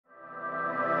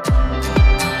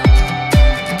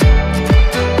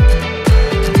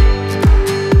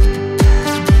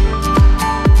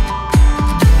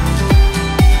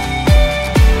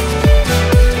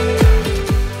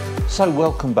So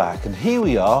welcome back, and here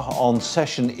we are on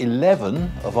session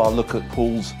 11 of our look at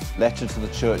Paul's letter to the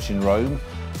church in Rome,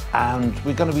 and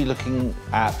we're going to be looking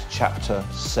at chapter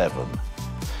 7.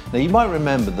 Now you might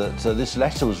remember that this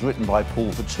letter was written by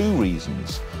Paul for two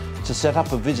reasons: to set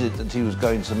up a visit that he was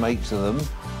going to make to them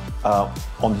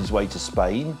on his way to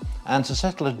Spain, and to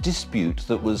settle a dispute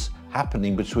that was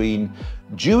happening between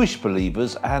Jewish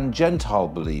believers and Gentile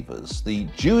believers. The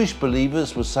Jewish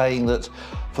believers were saying that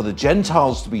for the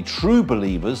Gentiles to be true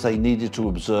believers, they needed to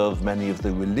observe many of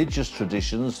the religious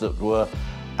traditions that were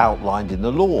outlined in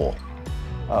the law.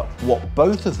 What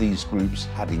both of these groups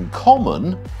had in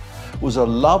common was a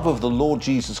love of the Lord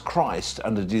Jesus Christ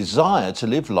and a desire to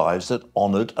live lives that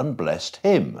honoured and blessed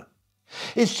him.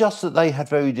 It's just that they had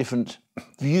very different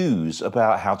views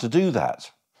about how to do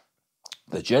that.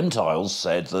 The Gentiles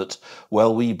said that,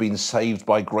 well, we've been saved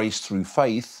by grace through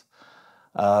faith.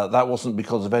 That wasn't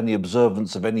because of any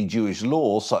observance of any Jewish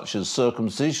law, such as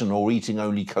circumcision or eating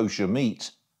only kosher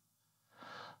meat.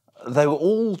 They were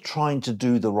all trying to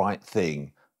do the right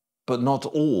thing, but not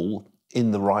all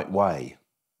in the right way.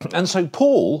 And so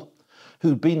Paul,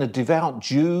 who'd been a devout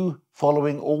Jew,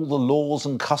 following all the laws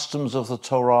and customs of the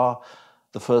Torah,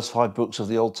 the first 5 books of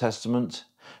the Old Testament,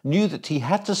 knew that he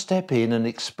had to step in and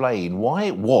explain why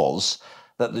it was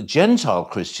that the Gentile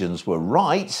Christians were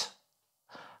right,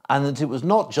 and that it was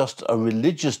not just a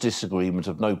religious disagreement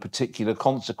of no particular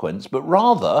consequence, but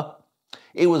rather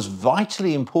it was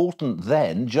vitally important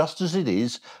then, just as it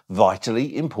is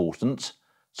vitally important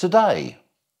today.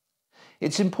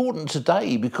 It's important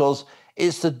today because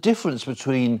it's the difference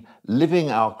between living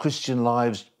our Christian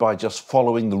lives by just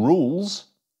following the rules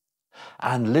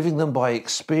and living them by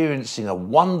experiencing a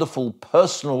wonderful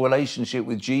personal relationship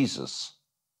with Jesus.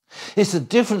 It's the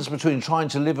difference between trying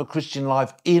to live a Christian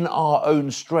life in our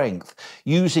own strength,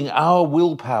 using our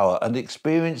willpower, and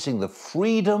experiencing the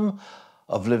freedom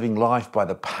of living life by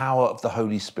the power of the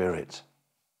Holy Spirit.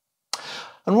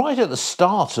 And right at the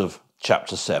start of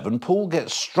chapter 7, Paul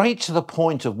gets straight to the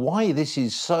point of why this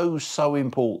is so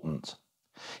important.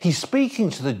 He's speaking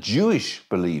to the Jewish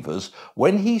believers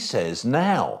when he says,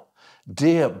 "Now,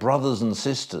 dear brothers and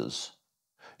sisters,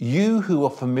 you who are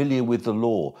familiar with the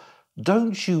law,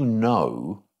 don't you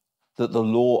know that the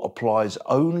law applies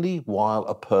only while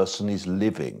a person is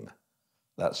living?"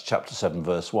 That's chapter 7,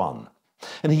 verse 1.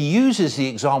 And he uses the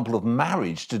example of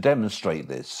marriage to demonstrate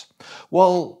this.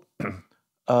 Well,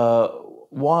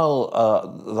 while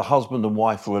the husband and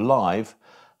wife are alive,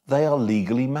 they are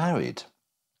legally married.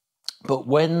 But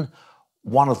when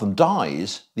one of them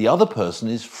dies, the other person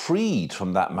is freed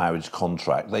from that marriage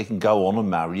contract. They can go on and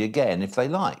marry again if they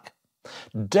like.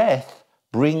 Death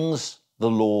brings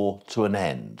the law to an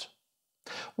end.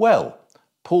 Well,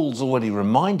 Paul's already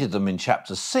reminded them in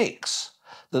chapter 6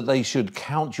 that they should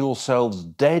count yourselves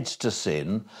dead to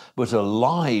sin, but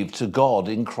alive to God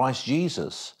in Christ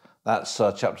Jesus. That's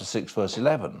chapter 6, verse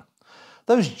 11.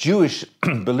 Those Jewish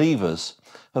believers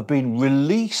have been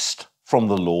released from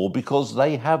the law because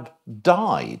they have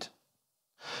died.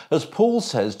 As Paul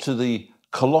says to the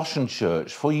Colossian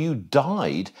church, "For you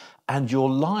died, and your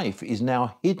life is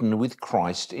now hidden with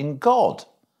Christ in God."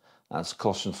 That's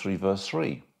Colossians 3, verse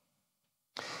 3.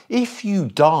 If you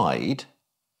died,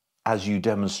 as you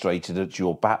demonstrated at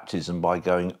your baptism by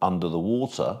going under the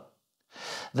water,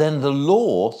 then the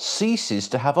law ceases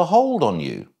to have a hold on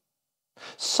you.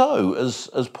 So,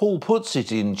 as Paul puts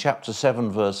it in chapter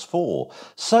 7, verse 4,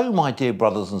 "So, my dear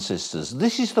brothers and sisters,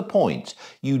 this is the point.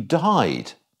 You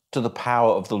died to the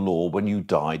power of the law when you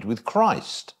died with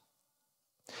Christ."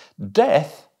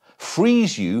 Death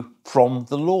frees you from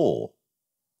the law.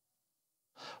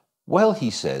 Well, he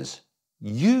says,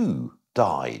 you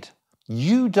died.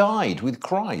 You died with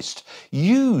Christ.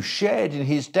 You shared in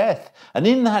his death. And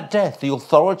in that death, the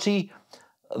authority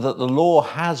that the law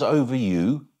has over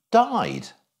you died.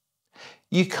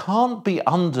 You can't be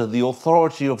under the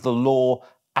authority of the law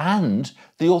and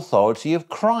the authority of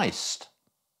Christ.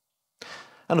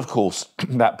 And of course,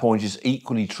 that point is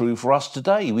equally true for us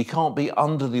today. We can't be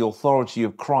under the authority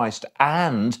of Christ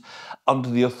and under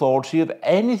the authority of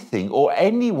anything or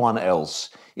anyone else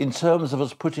in terms of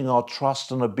us putting our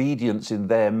trust and obedience in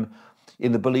them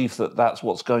in the belief that that's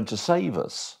what's going to save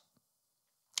us.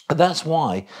 And that's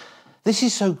why this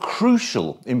is so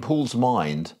crucial in Paul's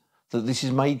mind that this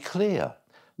is made clear.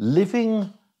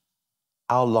 Living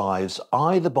our lives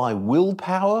either by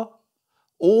willpower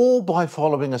or by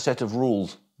following a set of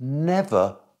rules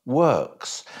never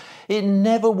works. It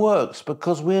never works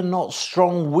because we're not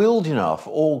strong-willed enough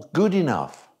or good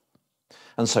enough.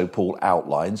 And so Paul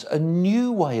outlines a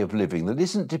new way of living that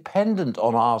isn't dependent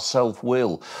on our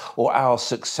self-will or our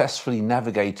successfully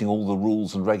navigating all the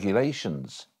rules and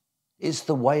regulations. It's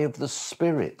the way of the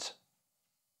Spirit.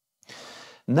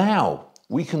 Now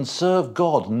we can serve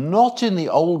God not in the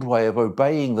old way of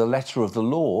obeying the letter of the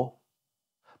law,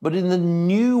 but in the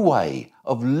new way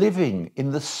of living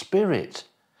in the Spirit,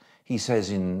 he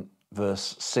says in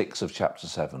verse 6 of chapter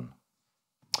 7.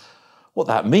 What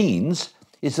that means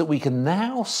is that we can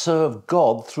now serve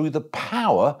God through the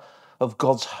power of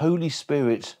God's Holy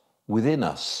Spirit within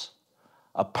us,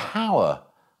 a power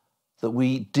that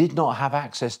we did not have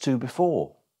access to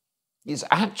before. It's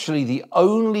actually the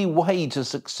only way to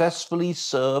successfully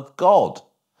serve God.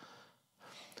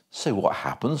 So what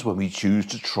happens when we choose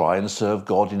to try and serve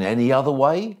God in any other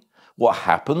way? What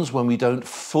happens when we don't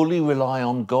fully rely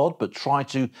on God but try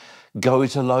to go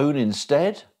it alone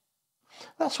instead?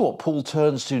 That's what Paul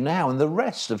turns to now in the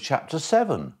rest of chapter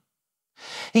 7.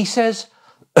 He says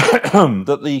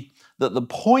that the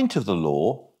point of the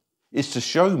law is to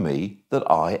show me that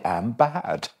I am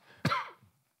bad.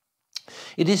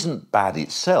 It isn't bad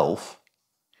itself,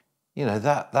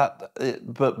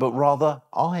 but rather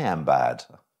I am bad.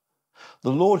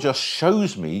 The law just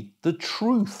shows me the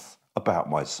truth about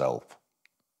myself.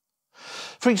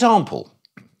 For example,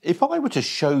 if I were to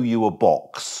show you a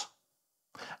box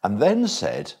and then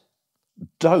said,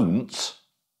 don't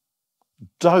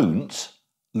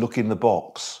look in the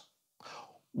box.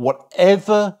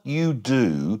 Whatever you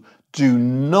do, do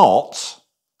not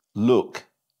look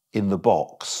in the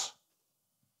box.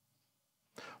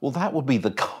 Well, that would be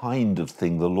the kind of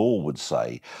thing the law would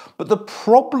say. But the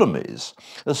problem is,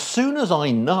 as soon as I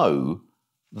know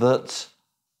that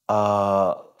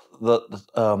there's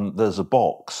a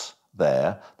box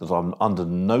there that I'm under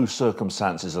no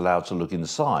circumstances allowed to look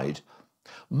inside,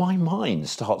 my mind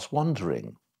starts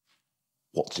wondering,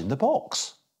 what's in the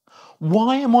box?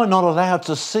 Why am I not allowed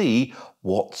to see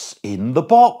what's in the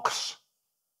box?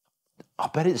 I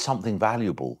bet it's something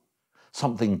valuable,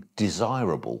 something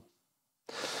desirable.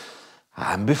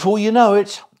 And before you know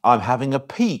it, I'm having a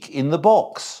peek in the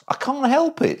box. I can't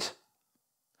help it.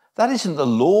 That isn't the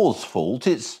law's fault,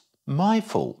 it's my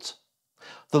fault.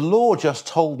 The law just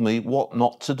told me what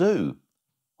not to do.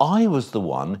 I was the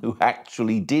one who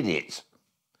actually did it.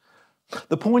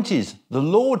 The point is, the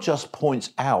law just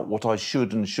points out what I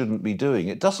should and shouldn't be doing.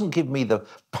 It doesn't give me the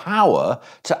power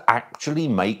to actually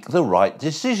make the right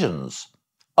decisions.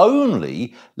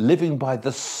 Only living by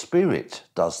the Spirit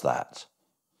does that.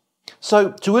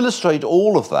 So, to illustrate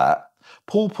all of that,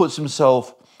 Paul puts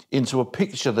himself into a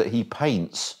picture that he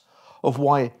paints of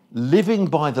why living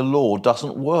by the law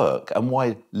doesn't work and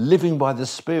why living by the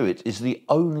Spirit is the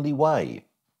only way.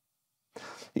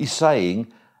 He's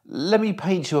saying, let me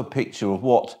paint you a picture of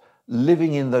what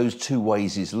living in those two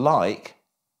ways is like.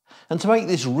 And to make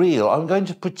this real, I'm going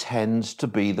to pretend to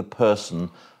be the person,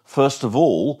 first of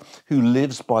all, who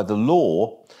lives by the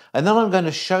law. And then I'm going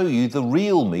to show you the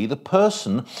real me, the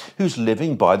person who's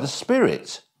living by the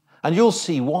Spirit. And you'll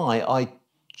see why I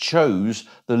chose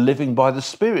the living by the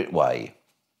Spirit way.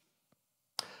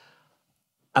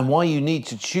 And why you need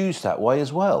to choose that way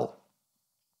as well.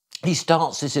 He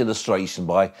starts this illustration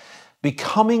by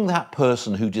becoming that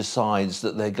person who decides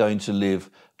that they're going to live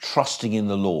trusting in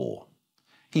the law.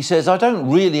 He says, I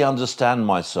don't really understand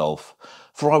myself,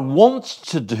 for I want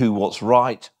to do what's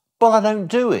right, but I don't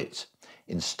do it.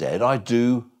 Instead, I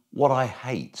do what I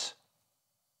hate.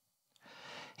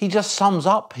 He just sums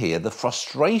up here the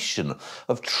frustration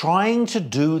of trying to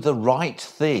do the right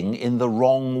thing in the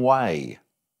wrong way.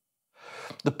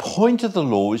 The point of the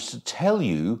law is to tell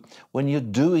you when you're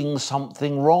doing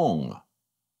something wrong.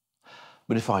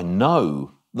 But if I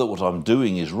know that what I'm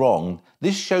doing is wrong,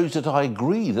 this shows that I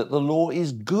agree that the law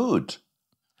is good,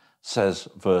 says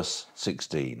verse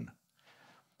 16.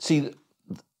 See,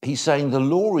 he's saying the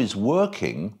law is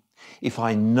working if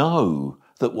I know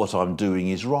that what I'm doing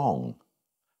is wrong,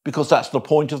 because that's the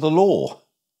point of the law.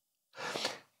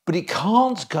 But it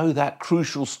can't go that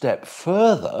crucial step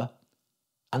further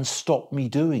and stop me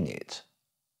doing it.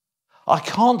 I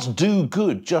can't do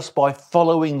good just by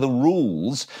following the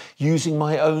rules using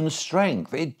my own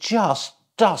strength. It just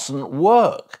doesn't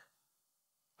work.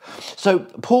 So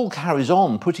Paul carries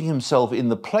on putting himself in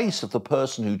the place of the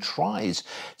person who tries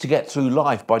to get through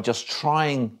life by just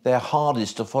trying their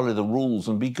hardest to follow the rules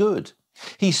and be good.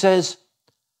 He says,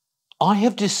 I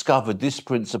have discovered this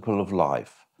principle of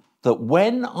life, that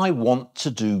when I want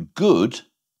to do good,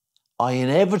 I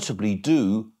inevitably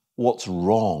do what's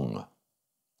wrong.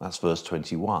 That's verse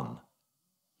 21.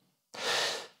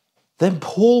 Then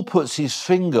Paul puts his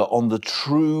finger on the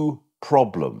true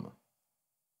problem.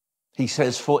 He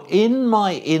says, "For in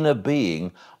my inner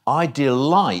being, I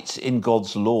delight in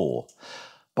God's law,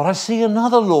 but I see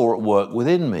another law at work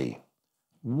within me.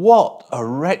 What a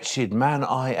wretched man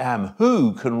I am!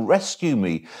 Who can rescue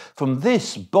me from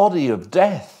this body of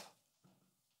death?"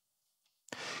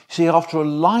 See, after a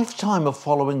lifetime of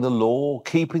following the law,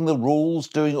 keeping the rules,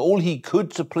 doing all he could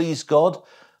to please God,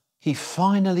 he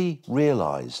finally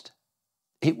realized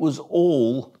it was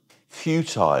all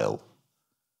futile.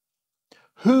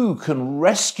 Who can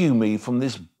rescue me from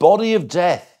this body of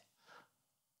death?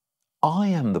 I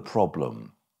am the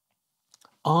problem.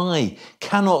 I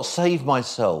cannot save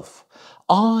myself.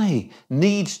 I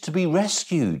need to be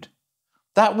rescued.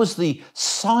 That was the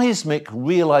seismic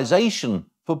realization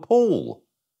for Paul.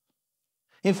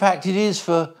 In fact, it is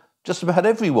for just about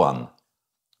everyone.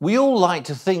 We all like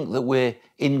to think that we're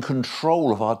in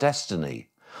control of our destiny,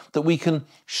 that we can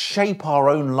shape our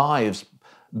own lives,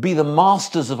 be the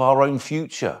masters of our own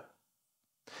future.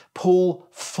 Paul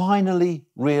finally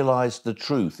realized the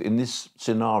truth in this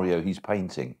scenario he's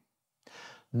painting.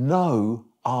 No,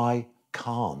 I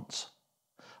can't.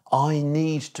 I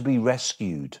need to be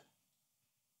rescued.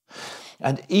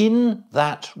 And in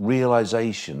that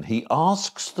realization, he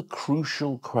asks the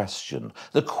crucial question,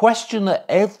 the question that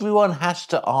everyone has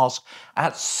to ask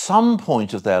at some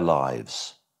point of their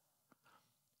lives.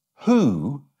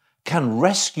 Who can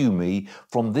rescue me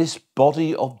from this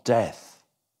body of death?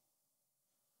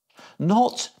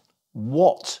 Not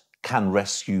what can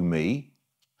rescue me,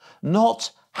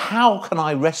 not how can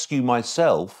I rescue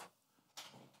myself,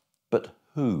 but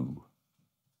who?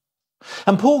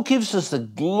 And Paul gives us the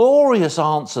glorious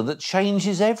answer that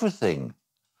changes everything.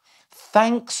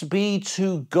 Thanks be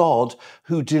to God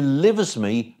who delivers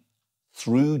me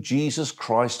through Jesus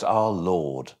Christ our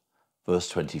Lord. Verse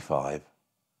 25.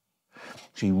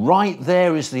 See, right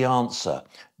there is the answer.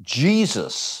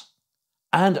 Jesus,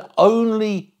 and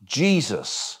only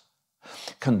Jesus,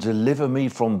 can deliver me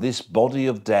from this body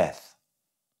of death.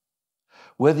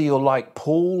 Whether you're like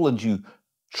Paul and you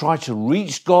try to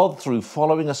reach God through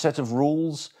following a set of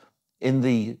rules in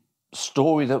the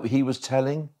story that he was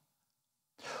telling,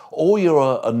 or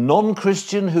you're a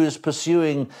non-Christian who is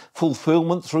pursuing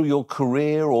fulfillment through your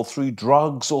career or through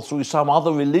drugs or through some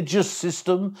other religious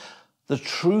system, the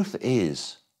truth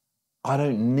is, I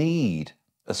don't need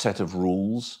a set of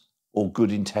rules or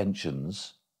good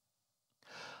intentions.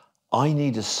 I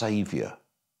need a Saviour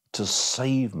to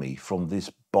save me from this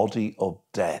body of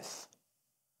death.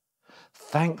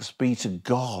 Thanks be to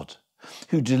God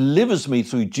who delivers me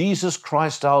through Jesus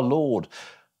Christ our Lord.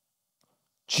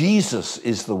 Jesus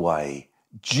is the way.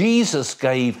 Jesus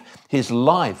gave his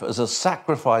life as a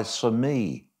sacrifice for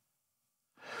me.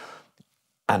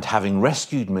 And having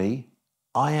rescued me,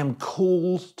 I am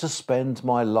called to spend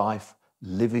my life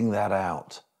living that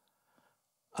out.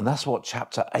 And that's what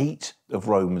chapter 8 of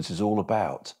Romans is all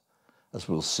about, as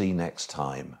we'll see next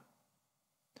time.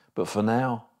 But for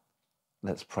now,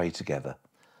 let's pray together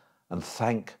and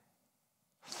thank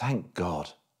God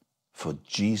for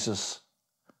Jesus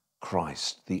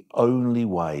Christ, the only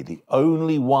way, the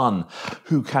only one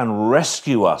who can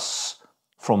rescue us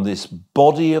from this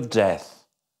body of death,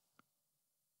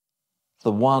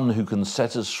 the one who can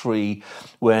set us free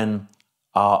when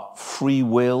our free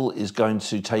will is going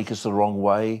to take us the wrong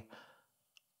way,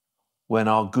 when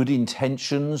our good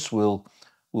intentions will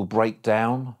break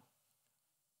down.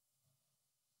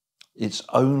 It's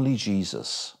only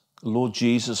Jesus. Lord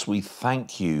Jesus, we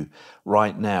thank you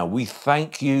right now. We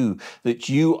thank you that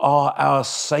you are our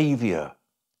Saviour.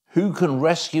 Who can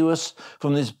rescue us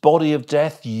from this body of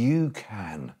death? You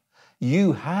can.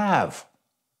 You have.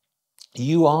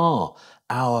 You are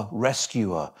our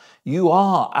rescuer. You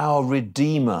are our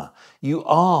Redeemer. You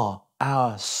are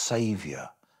our Saviour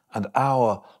and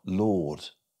our Lord.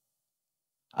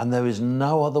 And there is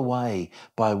no other way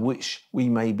by which we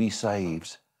may be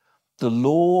saved. The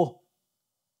law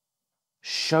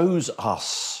shows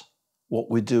us what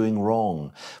we're doing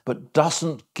wrong, but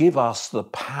doesn't give us the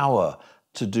power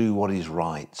to do what is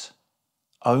right.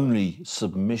 Only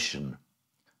submission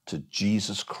to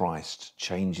Jesus Christ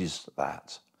changes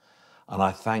that. And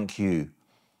I thank you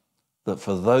that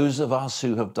for those of us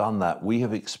who have done that, we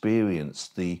have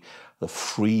experienced the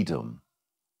freedom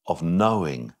of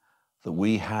knowing that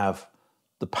we have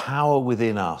the power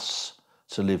within us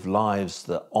to live lives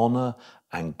that honour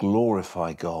and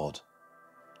glorify God.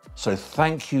 So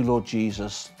thank you, Lord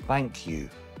Jesus. Thank you.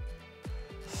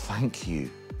 Thank you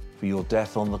for your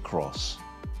death on the cross.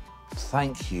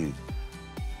 Thank you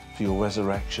for your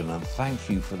resurrection, and thank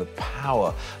you for the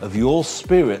power of your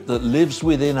Spirit that lives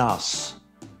within us,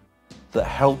 that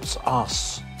helps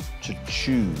us to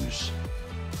choose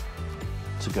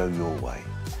to go your way.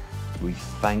 We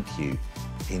thank you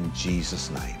in Jesus'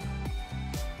 name.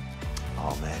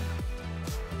 Amen.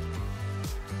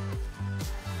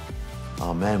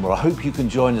 Amen. Well, I hope you can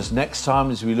join us next time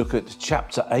as we look at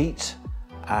chapter 8.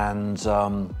 And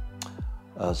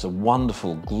it's a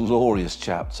wonderful, glorious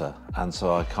chapter. And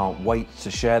so I can't wait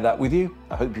to share that with you.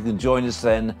 I hope you can join us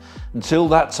then. Until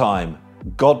that time,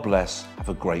 God bless. Have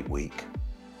a great week.